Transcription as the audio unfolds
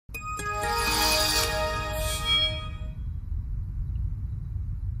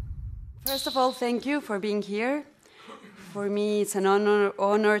First of all, thank you for being here. For me, it's an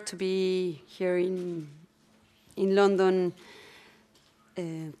honor to be here in London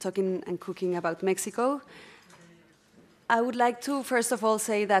talking and cooking about Mexico. I would like to, first of all,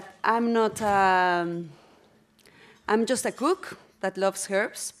 say that I'm just a cook that loves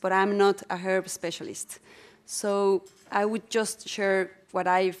herbs, but I'm not a herb specialist. So I would just share what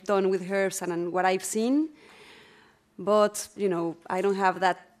I've done with herbs and what I've seen. But, you know, I don't have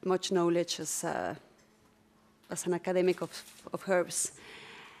that much knowledge as an academic of herbs.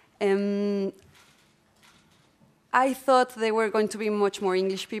 I thought there were going to be much more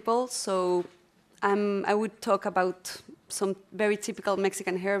English people, so I would talk about some very typical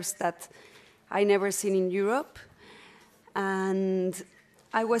Mexican herbs that I never seen in Europe. And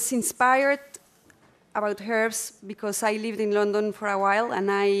I was inspired about herbs because I lived in London for a while,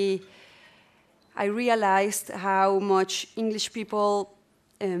 and I realized how much English people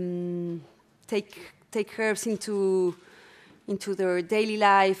take herbs into their daily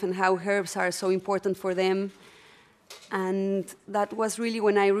life and how herbs are so important for them. And that was really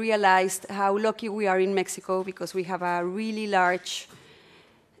when I realized how lucky we are in Mexico, because we have a really large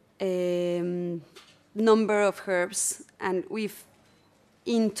number of herbs, and we've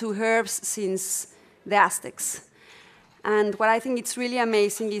into herbs since the Aztecs. And what I think it's really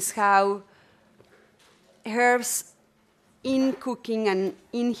amazing is how herbs in cooking and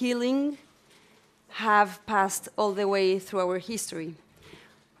in healing have passed all the way through our history.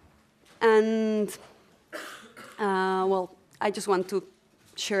 And, well, I just want to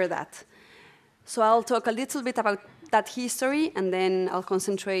share that. So I'll talk a little bit about that history, and then I'll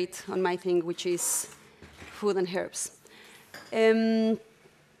concentrate on my thing, which is food and herbs. Well,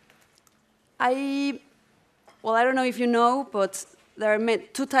 I don't know if you know, but there are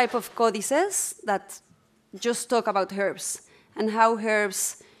two types of codices that just talk about herbs and how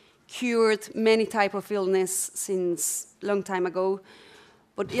herbs cured many types of illness since a long time ago.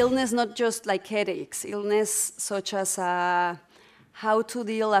 But illness not just like headaches, illness such as how to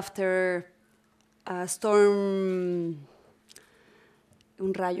deal after a storm,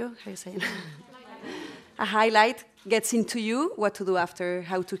 un rayo, how do you say it? A highlight gets into you, what to do after,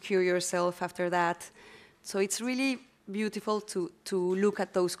 how to cure yourself after that. So it's really beautiful to look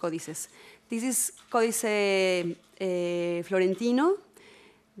at those codices. This is Códice Florentino.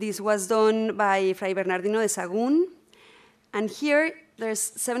 This was done by Fray Bernardino de Sahagún. And here there's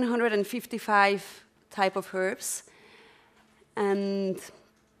 755 type of herbs. And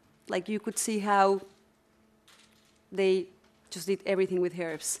like you could see how they just did everything with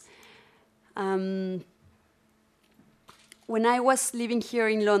herbs. When I was living here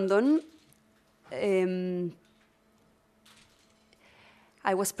in London,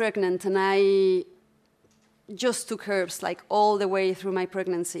 I was pregnant, and I just took herbs like all the way through my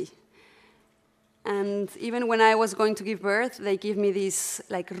pregnancy. And even when I was going to give birth, they give me this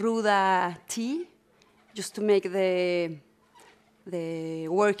like ruda tea just to make the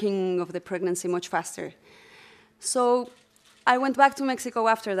working of the pregnancy much faster. So I went back to Mexico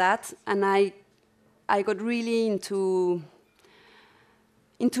after that, and I got really into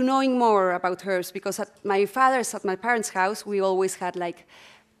knowing more about herbs, because at my parents' house, we always had like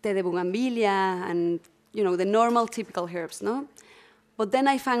té de bougainvillea and, you know, the normal typical herbs, no? But then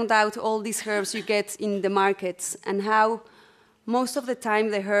I found out all these herbs you get in the markets, and how most of the time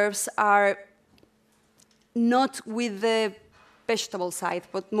the herbs are not with the vegetable side,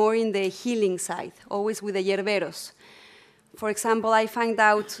 but more in the healing side, always with the hierberos. For example, I found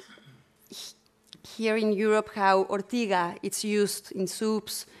out here in Europe how ortiga is used in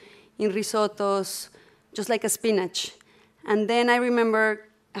soups, in risottos, just like a spinach. And then I remember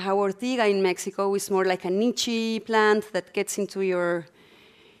how ortiga in Mexico is more like a niche plant that gets into your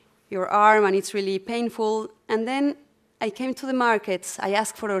arm, and it's really painful. And then I came to the markets, I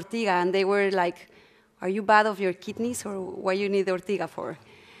asked for ortiga, and they were like, are you bad of your kidneys, or what you need ortiga for?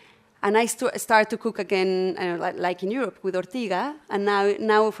 And I started to cook again, like in Europe, with ortiga. And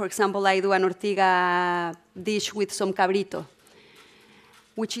now, for example, I do an ortiga dish with some cabrito,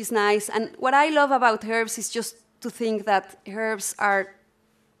 which is nice. And what I love about herbs is just to think that herbs are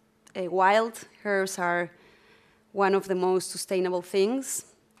wild. Herbs are one of the most sustainable things.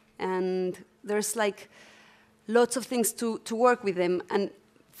 And there's like lots of things to work with them. And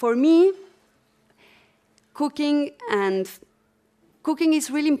for me, cooking is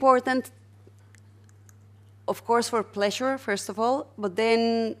really important, of course, for pleasure, first of all, but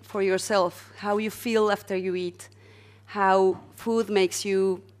then for yourself, how you feel after you eat, how food makes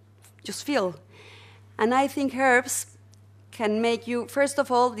you just feel. And I think herbs can make you, first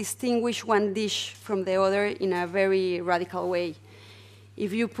of all, distinguish one dish from the other in a very radical way.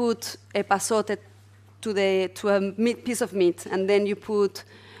 if you put epazote to a piece of meat, and then you put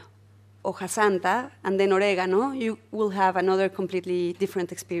hoja santa and then oregano, you will have another completely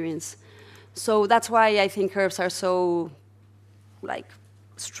different experience. So that's why I think herbs are so, like,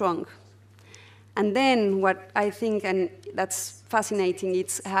 strong. And then what I think, and that's fascinating,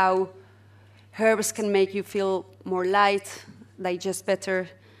 it's how herbs can make you feel more light, digest better,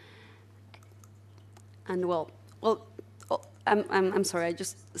 and I'm sorry, I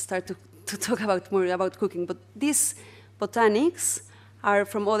just started to talk more about cooking, but these botanics are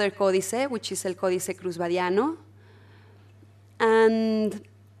from other códice, which is el Códice Cruzvadiano, and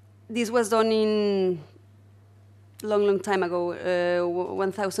this was done in long time ago,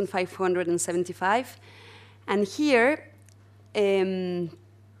 1575, and here,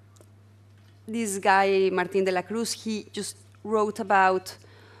 this guy, Martín de la Cruz, he just wrote about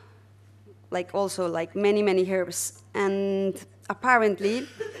also many herbs. And apparently,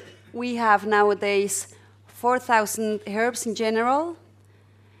 we have nowadays 4,000 herbs in general.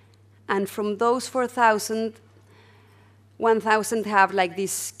 And from those 4,000, 1,000 have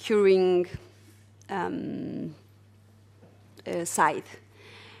this curing side.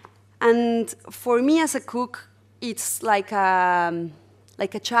 And for me as a cook, it's like a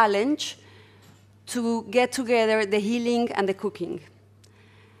challenge to get together the healing and the cooking.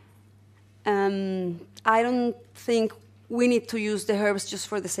 I don't think we need to use the herbs just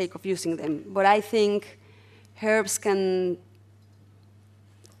for the sake of using them, but I think herbs can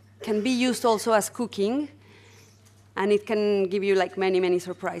be used also as cooking, and it can give you many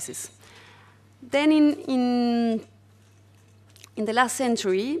surprises. Then in the last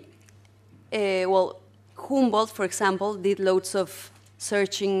century, Humboldt, for example, did loads of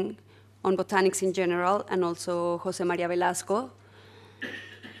searching on botanics in general, and also José María Velasco.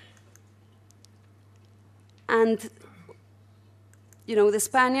 And the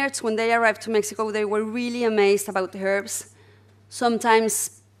Spaniards, when they arrived to Mexico, they were really amazed about the herbs.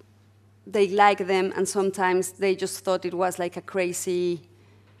 Sometimes they liked them, and sometimes they just thought it was like a crazy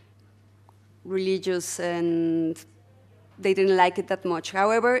religious, and they didn't like it that much.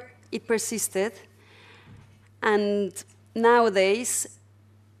 However, it persisted, and nowadays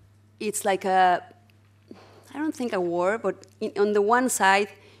it's like I don't think a war, but on the one side,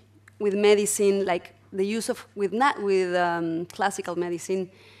 with medicine, the use of, with classical medicine,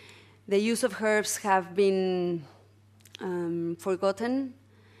 the use of herbs have been forgotten,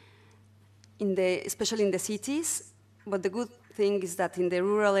 especially in the cities, but the good thing is that in the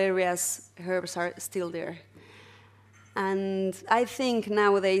rural areas, herbs are still there. And I think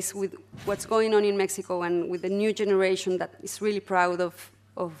nowadays, with what's going on in Mexico and with the new generation that is really proud of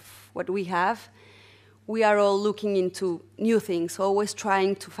what we have, we are all looking into new things, always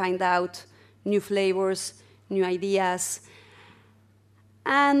trying to find out new flavors, new ideas.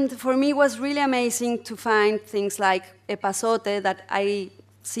 And for me, it was really amazing to find things like epazote that I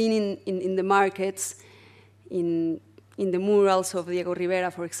seen in the markets, in the murals of Diego Rivera,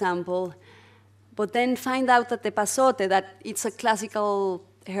 for example. But then find out that epazote, that it's a classical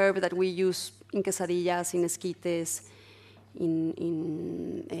herb that we use in quesadillas, in esquites,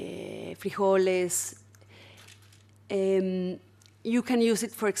 in frijoles. You can use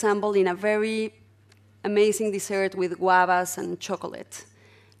it, for example, in a very amazing dessert with guavas and chocolate.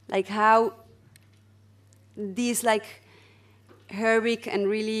 Like how these herbic and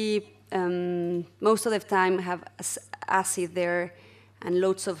really most of the time have acid there and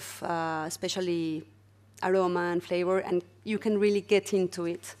loads of especially aroma and flavor, and you can really get into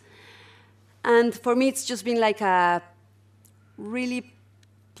it. And for me, it's just been like a really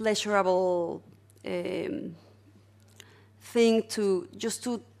pleasurable thing to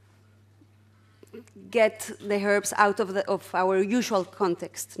get the herbs out of our usual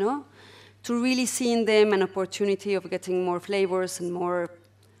context, no? To really see in them an opportunity of getting more flavors and more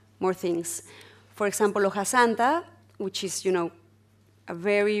things. For example, hoja santa, which is, a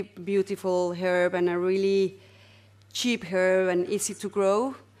very beautiful herb and a really cheap herb and easy to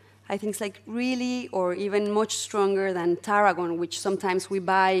grow. I think it's really, or even much stronger than tarragon, which sometimes we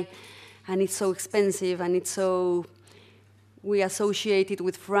buy and it's so expensive and we associate it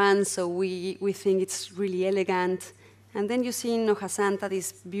with France, so we think it's really elegant. And then you see in hoja santa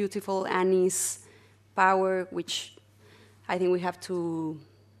this beautiful anise power, which I think we have to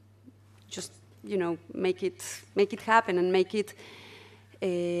just, make it happen and make it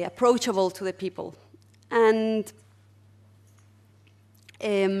approachable to the people. And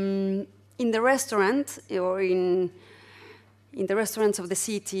in the restaurant, or in the restaurants of the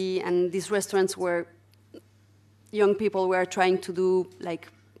city, and these restaurants where young people were trying to do like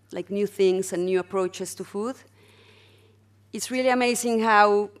new things and new approaches to food, it's really amazing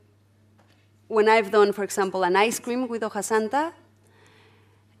how, when I've done, for example, an ice cream with hoja santa,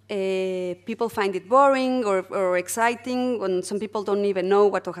 people find it boring or exciting, when some people don't even know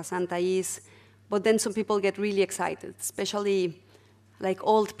what hoja santa is, but then some people get really excited, especially like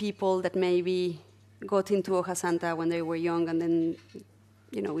old people that maybe got into hoja santa when they were young and then,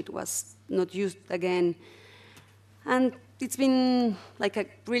 you know, it was not used again. And it's been like a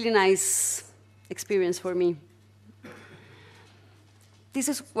really nice experience for me. This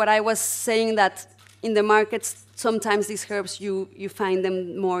is what I was saying, that in the markets, sometimes these herbs, you find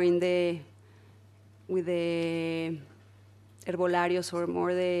them more with the herbolarios, or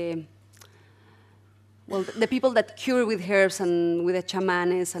more the people that cure with herbs and with the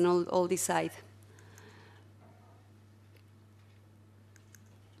chamanes and all this side.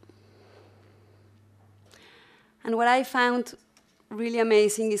 And what I found really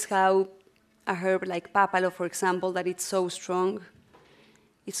amazing is how a herb like papalo, for example, that it's so strong,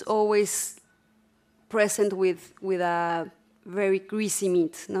 it's always present with a very greasy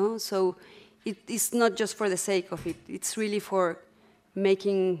meat, no? So it is not just for the sake of it. It's really for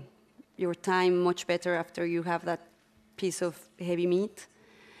making your time much better after you have that piece of heavy meat.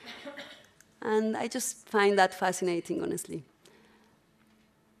 And I just find that fascinating, honestly.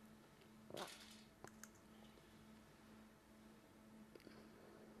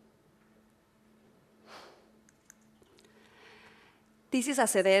 This is a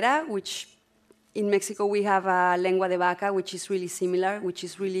cedera, which in Mexico we have a lengua de vaca, which is really similar, which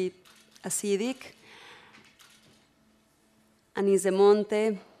is really acidic. Anís de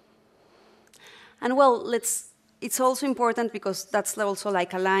monte. And well, it's also important, because that's also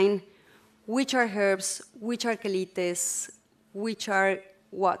like a line, which are herbs, which are quelites, which are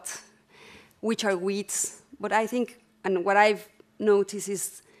what, which are weeds. But I think, and what I've noticed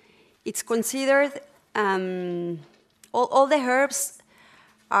is, it's considered, all the herbs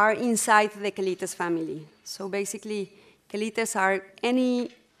are inside the quelites family. So basically, quelites are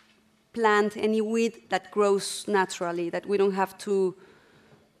any plant, any weed that grows naturally, that we don't have to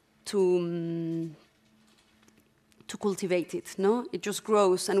cultivate it, no? It just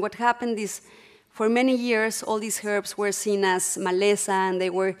grows. And what happened is, for many years, all these herbs were seen as maleza, and they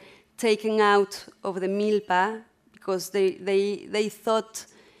were taken out of the milpa because they thought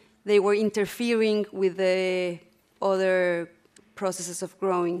they were interfering with the other processes of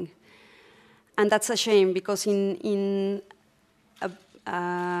growing. And that's a shame, because in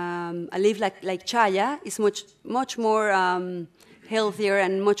a leaf like chaya is much more healthier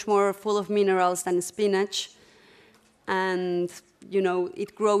and much more full of minerals than spinach. And, you know,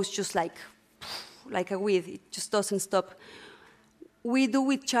 it grows just like a weed. It just doesn't stop. We do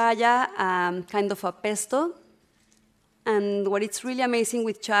with chaya kind of a pesto. And what it's really amazing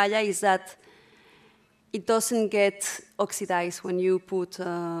with chaya is that it doesn't get oxidized when you put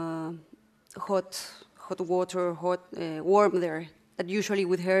hot water, warm there. That usually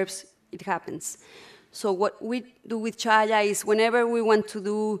with herbs, it happens. So what we do with chaya is, whenever we want to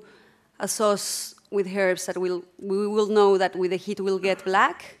do a sauce with herbs that we will know that with the heat will get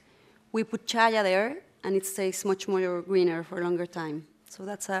black, we put chaya there, and it stays much more greener for a longer time. So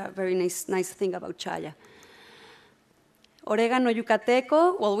that's a very nice thing about chaya. Oregano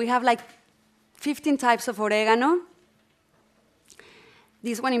yucateco, well, we have like 15 types of oregano.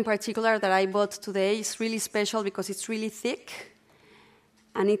 This one in particular that I bought today is really special because it's really thick,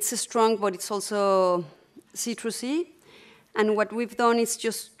 and it's strong, but it's also citrusy. And what we've done is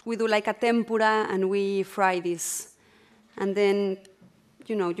we do like a tempura, and we fry this. And then,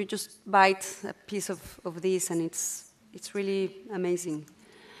 you know, you just bite a piece of this, and it's really amazing.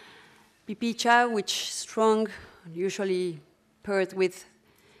 Pipicha, which is strong, usually paired with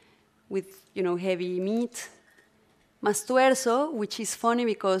you know, heavy meat. Mastuerzo, which is funny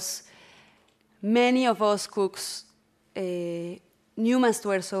because many of us cooks knew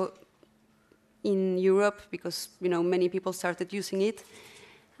mastuerzo in Europe, because, you know, many people started using it.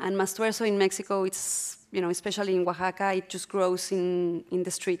 And mastuerzo in Mexico, it's, you know, especially in Oaxaca, it just grows in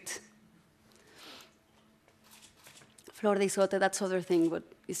the street. Flor de isote, that's other thing, but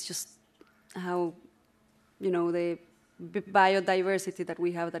it's just how, you know, the biodiversity that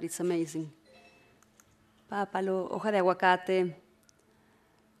we have, that it's amazing. Pápalo, hoja de aguacate,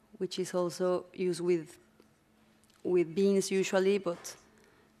 which is also used with beans usually, but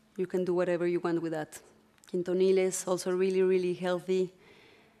you can do whatever you want with that. Quintoniles, also really, really healthy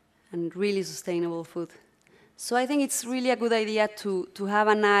and really sustainable food. So I think it's really a good idea to have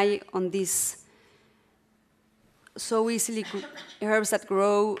an eye on these so easily herbs that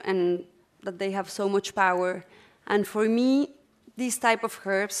grow and that they have so much power. And for me, these type of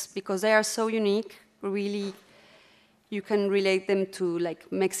herbs, because they are so unique, really you can relate them to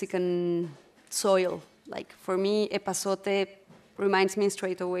like Mexican soil. Like for me, epazote reminds me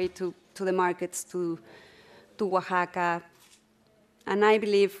straight away to the markets, to Oaxaca. And I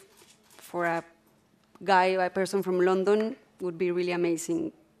believe for a person from London, would be really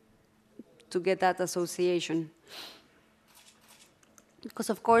amazing to get that association. Because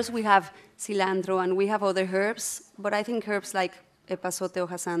of course we have cilantro and we have other herbs, but I think herbs like epazote,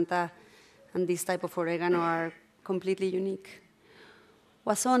 hoja santa, and this type of oregano are completely unique.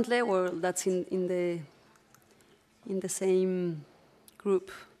 Guasontle, well, that's in the same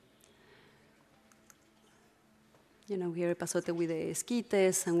group. You know, here epazote with the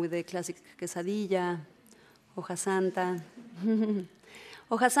esquites and with the classic quesadilla, hoja santa.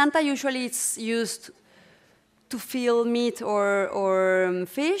 Hoja santa usually it's used to fill meat or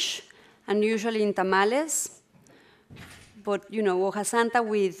fish, and usually in tamales. But you know, hoja santa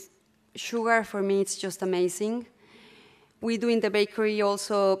with sugar, for me, it's just amazing. We do in the bakery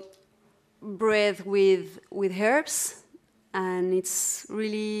also bread with herbs, and it's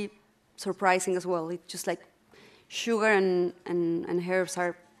really surprising as well. It's just like sugar and herbs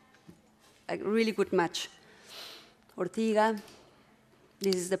are a really good match. Ortiga,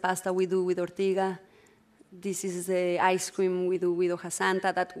 this is the pasta we do with ortiga. This is the ice cream we do with hoja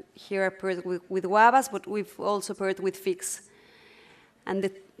santa that here are paired with guavas, but we've also paired with figs. And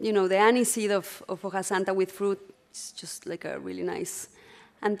the aniseed of hoja santa with fruit is just like a really nice.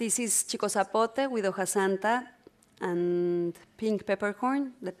 And this is chico zapote with hoja santa and pink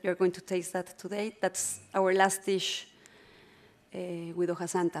peppercorn that you're going to taste that today. That's our last dish with hoja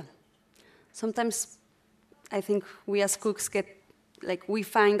santa. Sometimes I think we as cooks we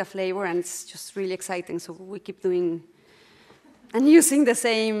find a flavor and it's just really exciting, so we keep doing and using the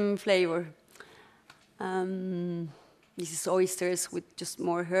same flavor. This is oysters with just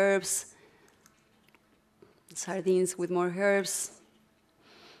more herbs, sardines with more herbs.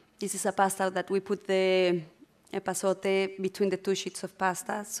 This is a pasta that we put the epazote between the two sheets of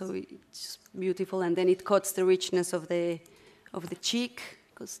pasta, so it's beautiful, and then it cuts the richness of the cheek,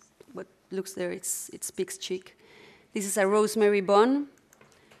 because what looks there, it's pig's cheek. This is a rosemary bun.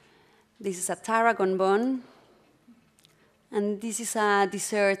 This is a tarragon bun. And this is a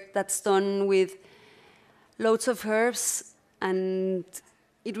dessert that's done with loads of herbs, and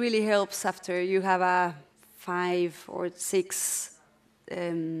it really helps after you have a 5 or 6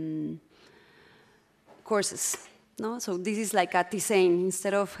 courses. No? So this is like a tisane.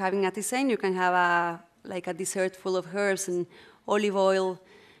 Instead of having a tisane, you can have a dessert full of herbs and olive oil,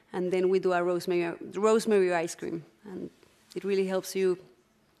 and then we do a rosemary ice cream. And it really helps you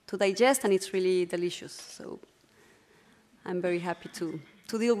to digest, and it's really delicious. So I'm very happy to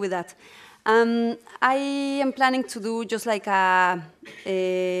deal with that. I am planning to do just like a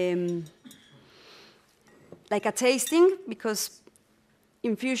tasting, because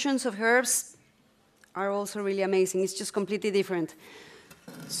infusions of herbs are also really amazing. It's just completely different.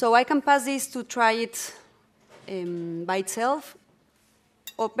 So I can pass this to try it by itself,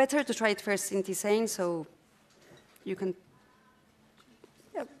 or better to try it first in tisane, so you can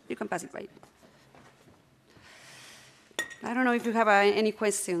pass it by. I don't know if you have any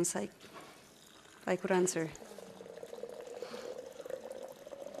questions I could answer.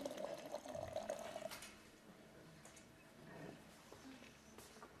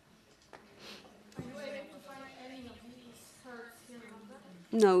 Are you able to find any of these herbs here in London?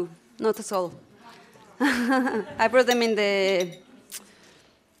 No, not at all. I brought them in the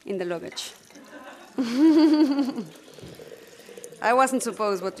luggage. I wasn't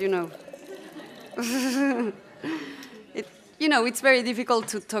supposed, but you know. It's very difficult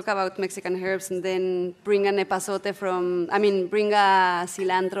to talk about Mexican herbs and then bring bring a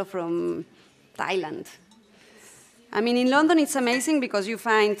cilantro from Thailand. In London it's amazing because you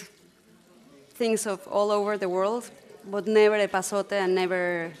find things of all over the world, but never epazote and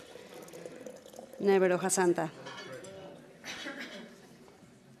never hoja santa.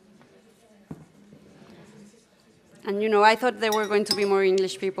 And I thought there were going to be more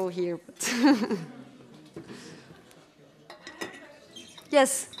English people here, but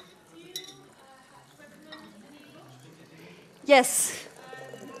yes. Yes.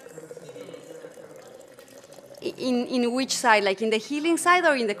 In which side? Like in the healing side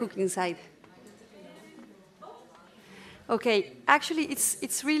or in the cooking side? Okay, actually,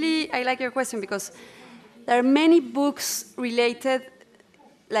 it's really, I like your question because there are many books related,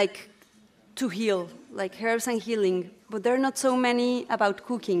 like, to heal, like herbs and healing, but there are not so many about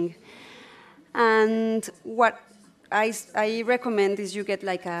cooking. And what I recommend is you get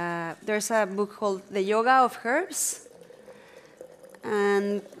there's a book called The Yoga of Herbs,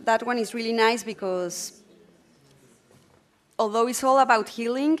 and that one is really nice because although it's all about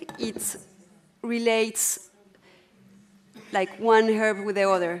healing, it relates like one herb with the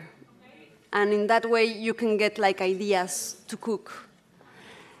other. And in that way, you can get like ideas to cook.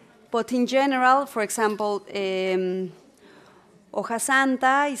 But in general, for example, hoja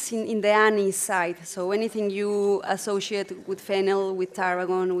santa is in the anise side. So anything you associate with fennel, with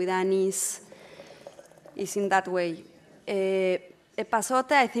tarragon, with anise, is in that way.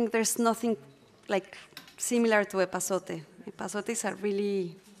 Epazote, I think there's nothing like similar to epazote. Epazote is a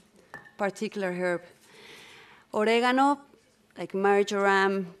really particular herb. Oregano, like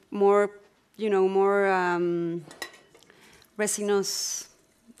marjoram, more, more resinous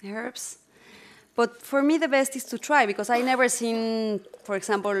herbs. But for me, the best is to try, because I never seen, for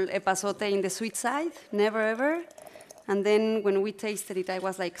example, epazote in the sweet side, never ever. And then when we tasted it, I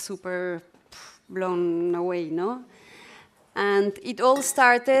was like super blown away, no? And it all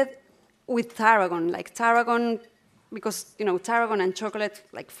started with tarragon, like tarragon, because, tarragon and chocolate,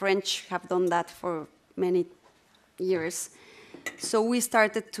 like French have done that for many years. So we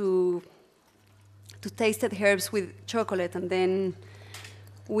started to taste the herbs with chocolate, and then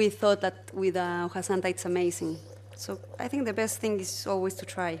we thought that with hoja santa it's amazing. So I think the best thing is always to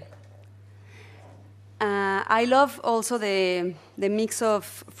try. I love also the mix of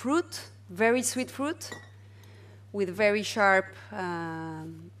fruit, very sweet fruit, with very sharp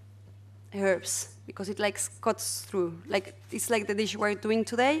herbs, because it like cuts through. Like it's like the dish we're doing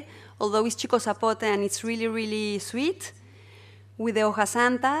today, although it's chico zapote and it's really, really sweet. With the hoja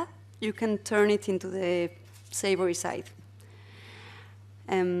santa, you can turn it into the savory side.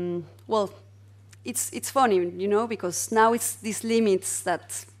 Well, it's funny, because now it's these limits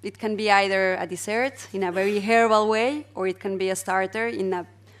that it can be either a dessert in a very herbal way, or it can be a starter in a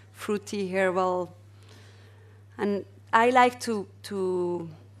fruity herbal. And I like to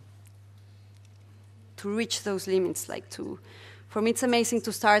reach those limits. For me, it's amazing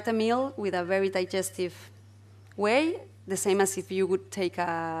to start a meal with a very digestive way, the same as if you would take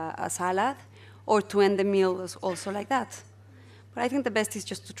a salad, or to end the meal also like that. But I think the best is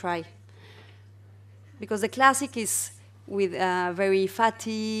just to try. Because the classic is with very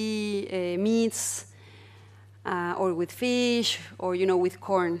fatty meats, or with fish, or, with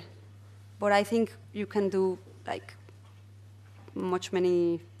corn. But I think you can do, like,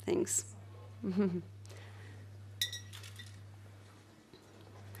 many things.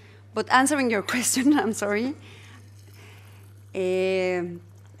 But answering your question, I'm sorry,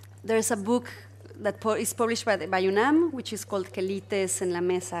 there's a book that is published by UNAM, which is called Quelites en la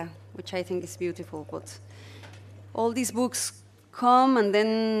Mesa, which I think is beautiful. But all these books come, and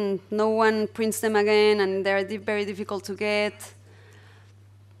then no one prints them again, and they're very difficult to get.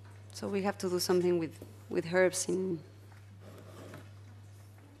 So we have to do something with herbs in.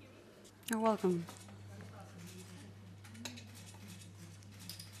 You're welcome.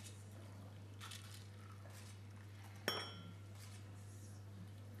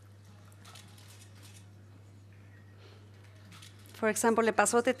 For example,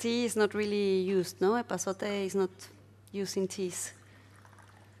 epazote tea is not really used, no? Epazote is not used in teas.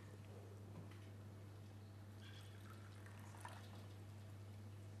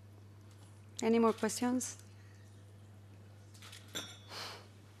 Any more questions?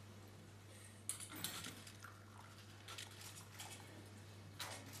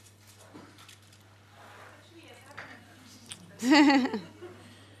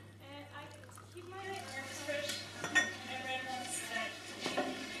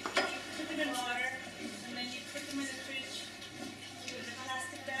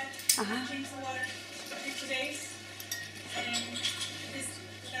 Change the water every 2 days, and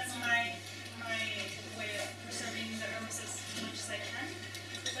that's my way of preserving the herbs as much as I can.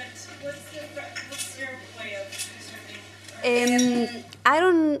 But what's your way of preserving herbs? I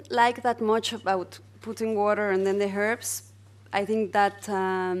don't like that much about putting water and then the herbs. I think that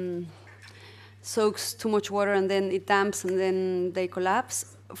soaks too much water, and then it damps, and then they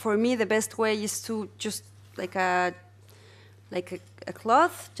collapse. For me, the best way is to just like a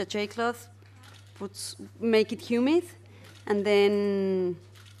cloth, jajay cloth, make it humid, and then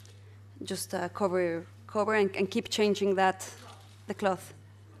just cover and keep changing the cloth.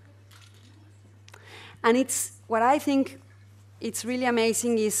 And it's what I think it's really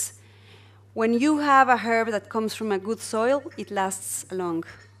amazing is when you have a herb that comes from a good soil, it lasts long,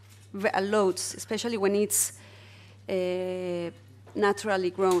 loads, especially when it's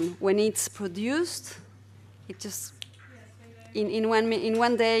naturally grown. When it's produced, it just in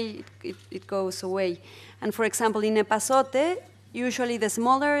one day it goes away. And for example, in epazote, usually the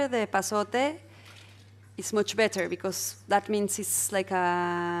smaller the epazote, it's much better, because that means it's like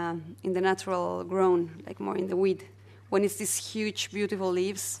in the natural grown, like more in the weed. when it's these huge, beautiful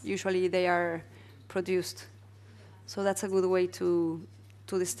leaves, usually they are produced. So that's a good way to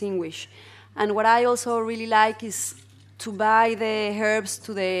distinguish. And what I also really like is to buy the herbs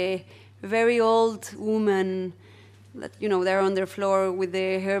to the very old woman that, you know, they're on their floor with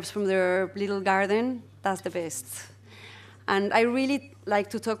the herbs from their little garden. That's the best. And I really like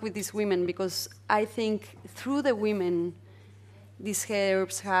to talk with these women because I think through the women, these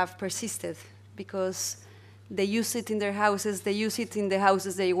herbs have persisted because they use it in their houses, they use it in the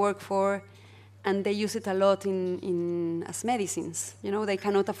houses they work for, and they use it a lot as medicines. You know, they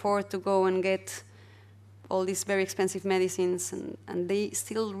cannot afford to go and get all these very expensive medicines, and they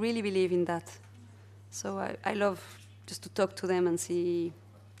still really believe in that. So I love just to talk to them and see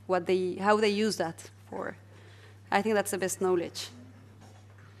how they use that for. I think that's the best knowledge.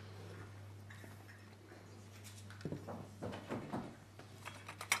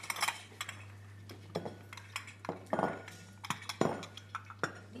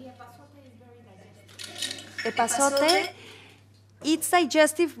 Epazote, it's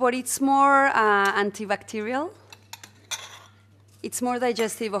digestive, but it's more antibacterial. It's more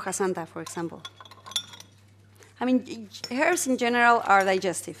digestive hoja santa, for example. I mean, herbs in general are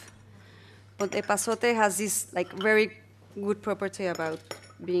digestive, but epazote has this like very good property about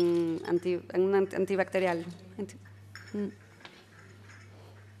being antibacterial.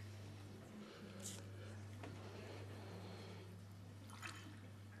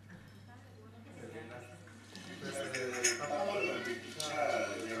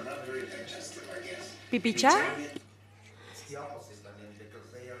 Pipicha? It's the opposite, I mean, because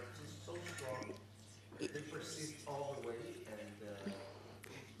they are just so strong, they persist all the way, and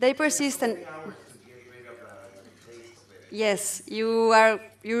they persist and hours to get rid of the taste of it. yes, you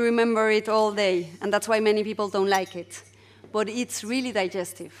remember it all day, and that's why many people don't like it. But it's really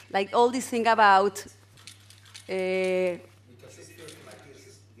digestive. Like all this thing about. Because it feels like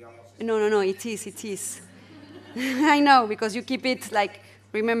it's the opposite. No, it is. I know, because you keep it like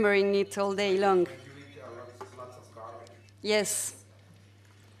remembering it all day long. You eat lots of garlic. Yes,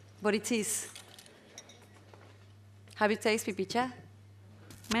 but it is. Have you tasted pipicha?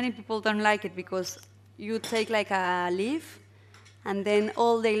 Many people don't like it because you take like a leaf, and then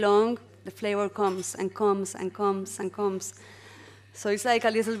all day long the flavor comes and comes and comes and comes. So it's like a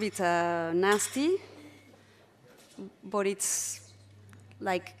little bit nasty, but it's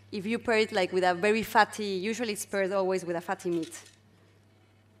like if you pair it like with a very fatty, usually it's paired always with a fatty meat.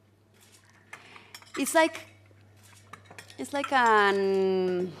 It's like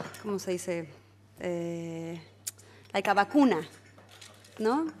an, ¿cómo se dice? Like a vacuna,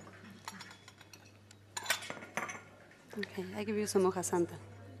 no? Okay, I give you some hoja santa.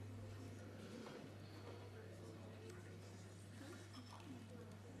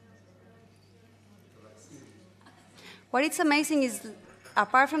 What is amazing is,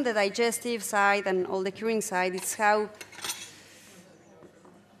 apart from the digestive side and all the curing side, it's how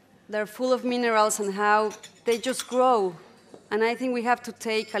they're full of minerals and how they just grow. And I think we have to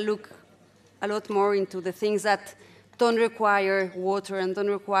take a look a lot more into the things that don't require water and don't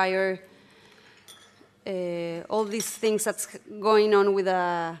require all these things that's going on with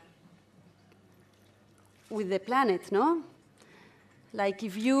the planet, no? Like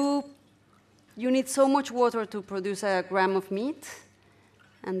if you need so much water to produce a gram of meat,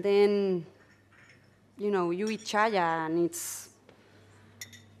 and then, you eat chaya, and it's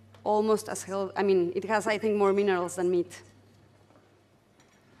almost as healthy. I mean, it has, I think, more minerals than meat.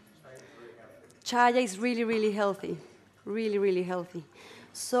 Chaya is really, really healthy, really, really healthy.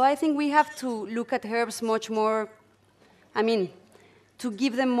 So I think we have to look at herbs much more, to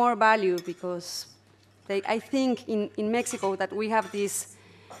give them more value, because I think in Mexico that we have this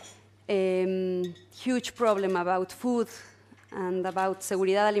huge problem about food and about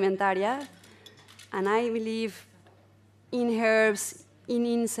seguridad alimentaria, and I believe in herbs, in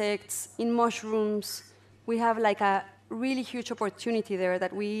insects, in mushrooms, we have like a really huge opportunity there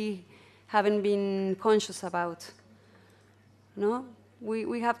that we haven't been conscious about. No?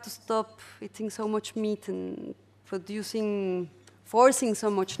 We have to stop eating so much meat and forcing so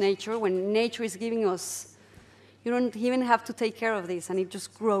much nature when nature is giving us. You don't even have to take care of this, and it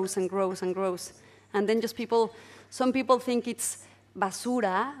just grows and grows and grows. And then some people think it's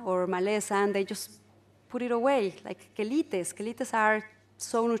basura or maleza, and they just put it away, like quelites. Quelites are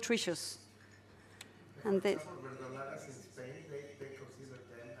so nutritious. And they, Reygadas in Spain, they consider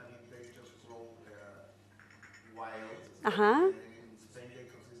them, they just grow wild. In Spain, they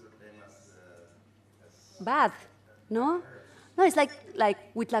consider them as bad, no? No, it's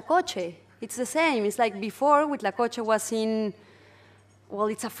like huitlacoche. It's the same. It's like before huitlacoche was in well,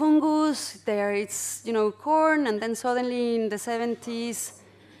 it's a fungus, there it's, corn, and then suddenly in the 70s,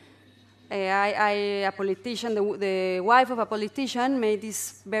 a politician, the wife of a politician, made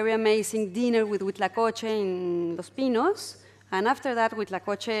this very amazing dinner with Huitlacoche in Los Pinos, and after that,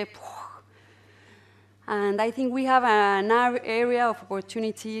 Huitlacoche, and I think we have an area of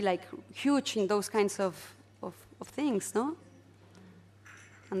opportunity, like, huge in those kinds of things, no?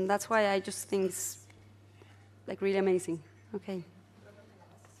 And that's why I just think it's, like, really amazing. Okay.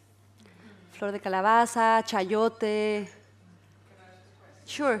 Flor de calabaza, chayote.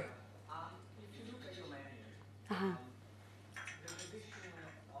 Sure. If you look at your menu, Uh-huh. the positioning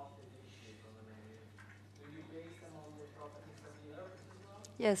of the dishes on the menu, do you base them on the properties of the herbs as well?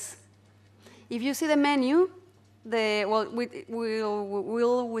 Yes. If you see the menu,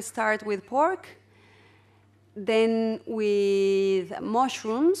 we start with pork, then with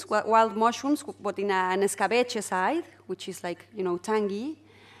mushrooms, wild mushrooms, but in an escabeche side, which is like, tangy.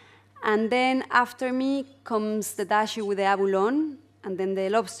 And then after me comes the dashi with the abulon, and then the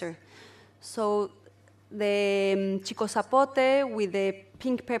lobster. So the chico zapote with the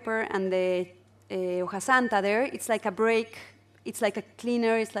pink pepper and the hoja santa there, it's like a break, it's like a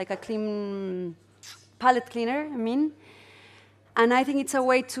cleaner, it's like a clean palate cleaner, I mean. And I think it's a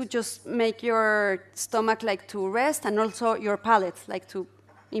way to just make your stomach like to rest, and also your palate like to,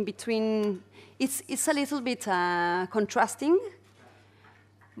 in between. It's a little bit contrasting,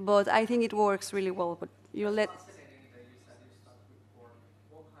 but I think it works really well. But you let.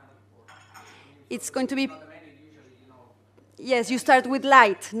 It's going to be. Yes, you start with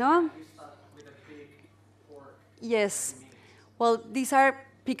light, no? You start with a big pork. Yes. Well, these are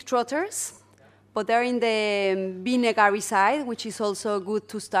pig trotters, but they're in the vinegary side, which is also good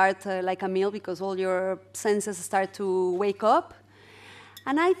to start like a meal because all your senses start to wake up.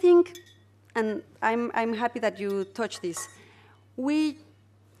 And I think, and I'm happy that you touched this, we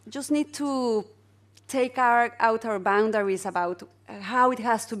just need to take out our boundaries about how it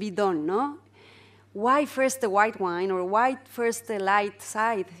has to be done, no? Why first the white wine, or why first the light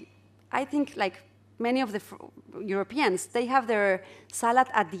side? I think like many of the Europeans, they have their salad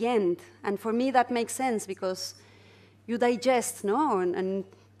at the end. And for me, that makes sense because you digest, no? And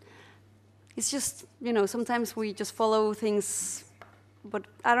it's just, sometimes we just follow things, but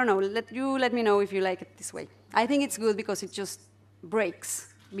I don't know, let me know if you like it this way. I think it's good because it just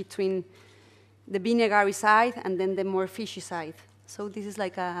breaks between the vinegary side and then the more fishy side. So this is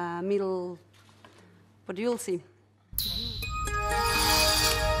like a middle, but you'll see.